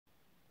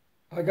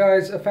Hi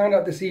guys, I found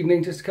out this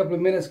evening, just a couple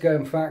of minutes ago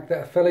in fact,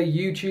 that a fellow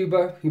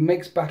YouTuber who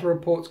makes battle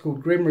reports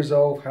called Grim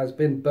Resolve has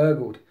been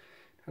burgled.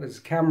 Had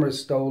his camera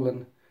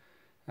stolen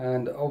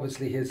and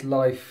obviously his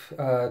life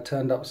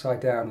turned upside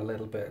down a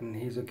little bit, and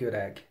he's a good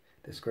egg,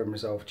 this Grim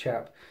Resolve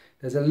chap.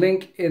 There's a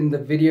link in the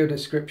video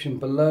description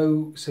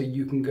below so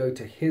you can go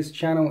to his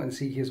channel and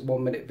see his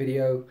 1-minute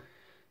video.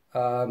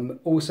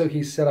 Also,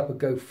 he's set up a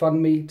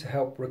GoFundMe to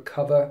help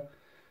recover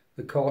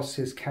the costs,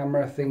 his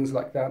camera, things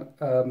like that.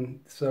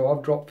 So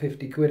I've dropped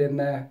 50 quid in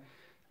there,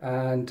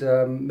 and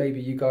maybe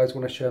you guys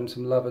want to show him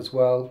some love as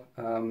well.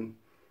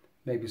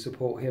 Maybe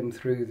support him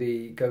through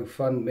the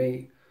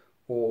GoFundMe,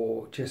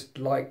 or just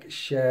like,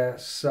 share,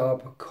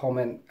 sub,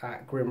 comment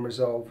at Grim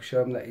Resolve.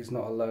 Show him that he's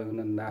not alone,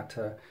 and that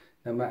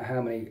no matter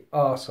how many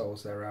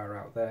arseholes there are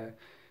out there,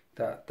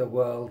 that the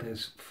world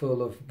is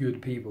full of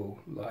good people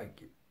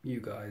like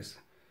you guys.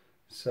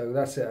 So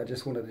that's it. I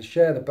just wanted to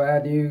share the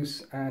bad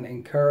news and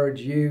encourage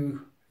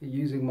you,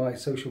 using my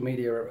social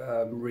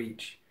media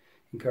reach,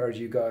 encourage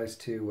you guys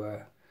to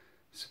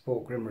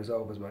support Grim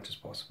Resolve as much as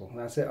possible.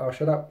 That's it. I'll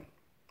shut up.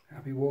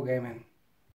 Happy wargaming.